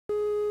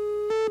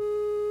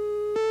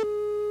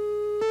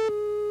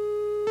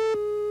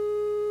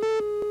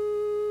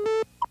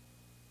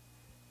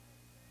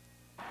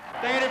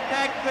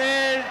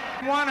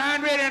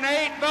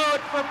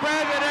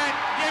President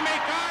Jimmy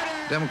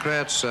Carter.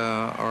 Democrats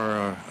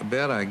are a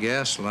bit, I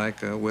guess,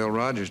 like Will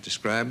Rogers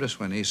described us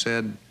when he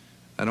said,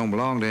 I don't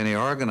belong to any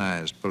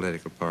organized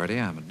political party.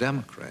 I'm a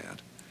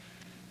Democrat.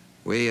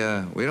 We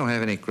don't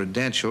have any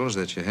credentials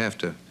that you have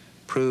to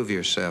prove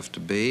yourself to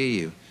be.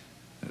 You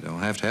don't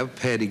have to have a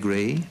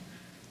pedigree.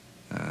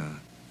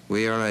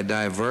 We are a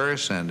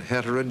diverse and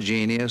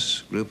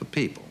heterogeneous group of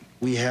people.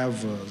 We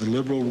have the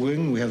liberal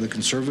wing, we have the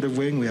conservative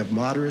wing, we have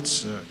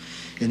moderates,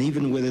 and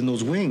even within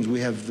those wings,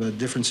 we have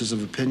differences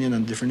of opinion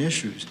on different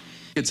issues.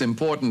 It's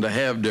important to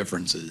have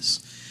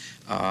differences.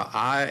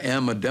 I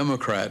am a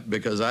Democrat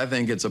because I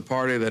think it's a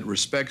party that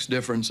respects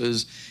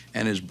differences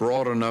and is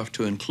broad enough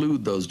to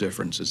include those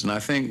differences. And I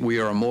think we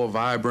are a more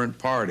vibrant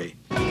party.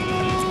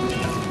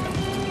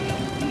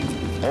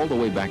 All the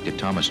way back to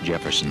Thomas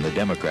Jefferson, the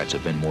Democrats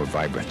have been more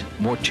vibrant,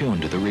 more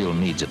tuned to the real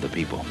needs of the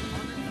people.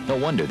 No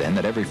wonder, then,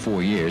 that every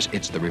 4 years,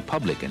 it's the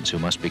Republicans who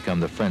must become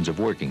the friends of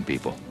working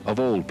people, of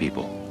old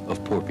people,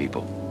 of poor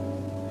people.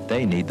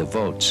 They need the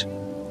votes.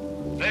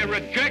 They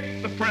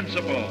reject the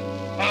principle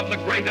of the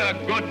greater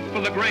good for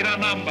the greater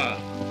number,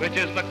 which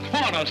is the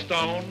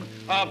cornerstone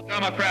of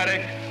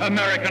democratic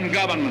American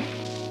government.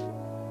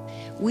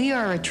 We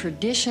are a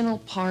traditional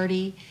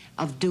party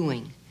of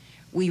doing.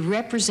 We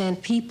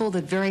represent people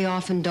that very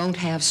often don't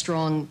have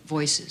strong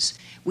voices.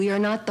 We are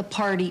not the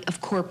party of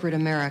corporate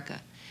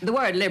America. The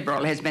word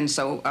liberal has been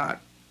so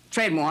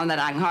treadworn that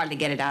I can hardly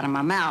get it out of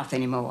my mouth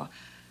anymore.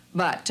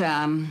 But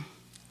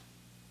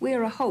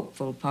we're a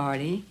hopeful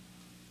party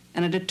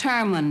and a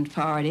determined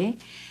party,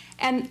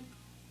 and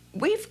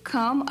we've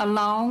come a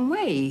long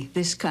way,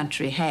 this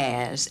country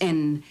has,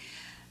 in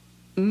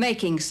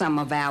making some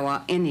of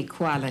our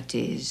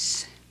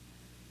inequalities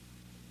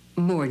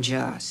more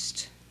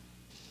just.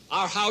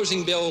 Our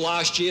housing bill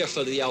last year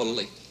for the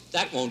elderly,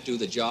 that won't do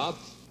the job,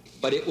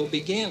 but it will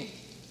begin.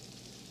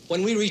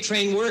 When we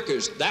retrain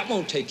workers, that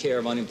won't take care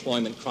of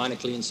unemployment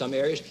chronically in some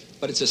areas,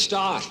 but it's a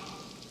start.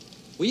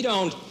 We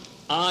aren't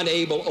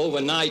able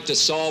overnight to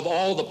solve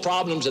all the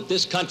problems that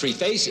this country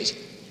faces.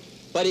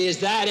 But is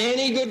that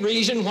any good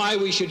reason why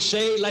we should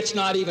say, let's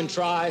not even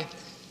try?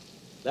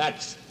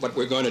 That's what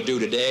we're going to do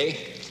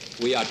today.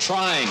 We are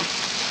trying.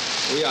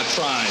 We are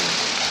trying.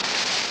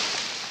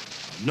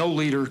 No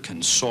leader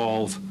can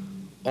solve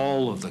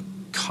all of the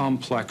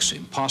complex,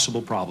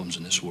 impossible problems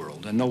in this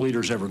world, and no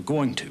leader's ever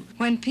going to.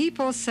 When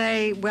people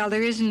say, well,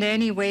 there isn't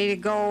any way to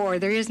go or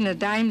there isn't a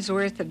dime's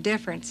worth of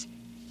difference,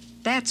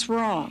 that's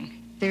wrong.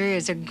 There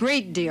is a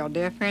great deal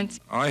difference.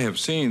 I have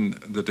seen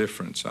the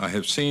difference. I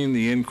have seen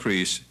the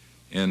increase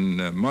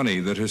in money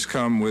that has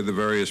come with the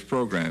various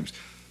programs.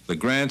 The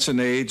grants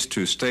and aids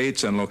to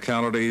states and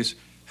localities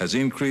has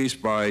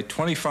increased by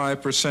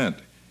 25%.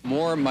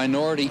 More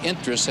minority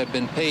interests have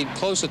been paid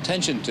close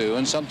attention to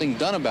and something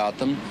done about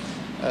them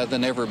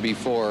than ever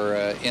before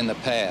in the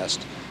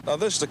past. Now,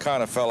 this is the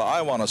kind of fellow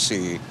I want to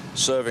see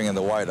serving in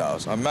the White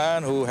House, a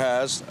man who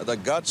has the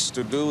guts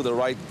to do the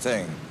right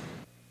thing.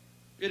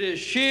 It is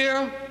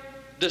sheer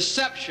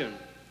deception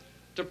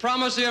to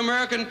promise the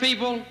American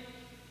people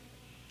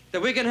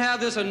that we can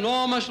have this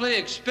enormously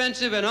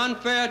expensive and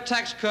unfair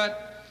tax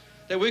cut,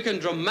 that we can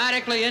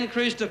dramatically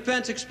increase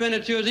defense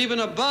expenditures even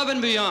above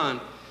and beyond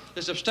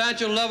the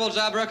substantial levels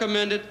I've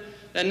recommended,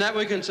 and that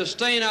we can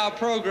sustain our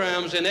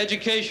programs in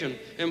education,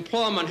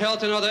 employment,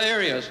 health, and other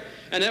areas,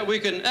 and that we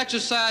can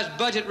exercise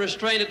budget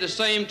restraint at the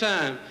same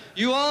time.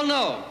 You all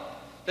know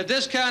that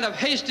this kind of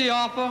hasty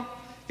offer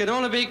can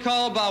only be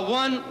called by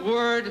one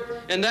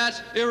word, and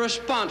that's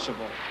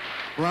irresponsible.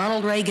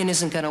 Ronald Reagan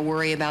isn't going to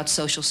worry about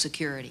Social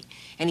Security,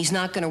 and he's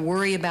not going to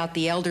worry about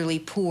the elderly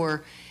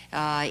poor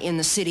in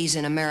the cities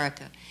in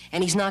America.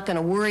 And he's not going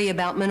to worry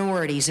about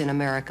minorities in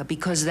America,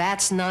 because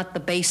that's not the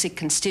basic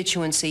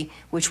constituency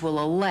which will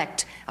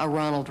elect a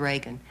Ronald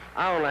Reagan.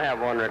 I only have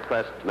one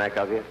request to make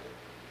of you.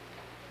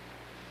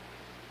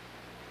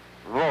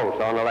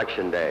 Vote on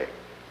Election Day.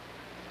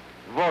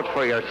 Vote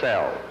for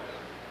yourselves.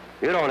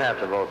 You don't have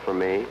to vote for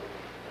me.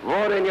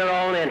 Vote in your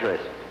own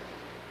interest.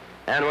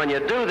 And when you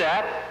do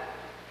that,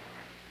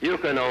 you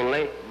can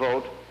only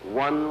vote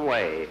one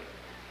way.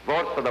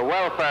 Vote for the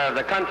welfare of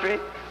the country,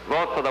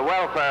 vote for the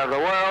welfare of the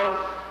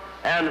world,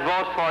 and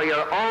vote for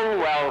your own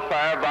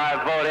welfare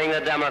by voting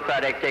the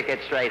Democratic ticket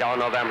straight on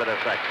November the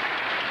 2nd.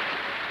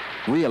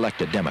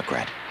 Re-elect a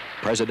Democrat,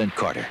 President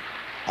Carter,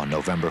 on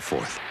November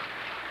 4th.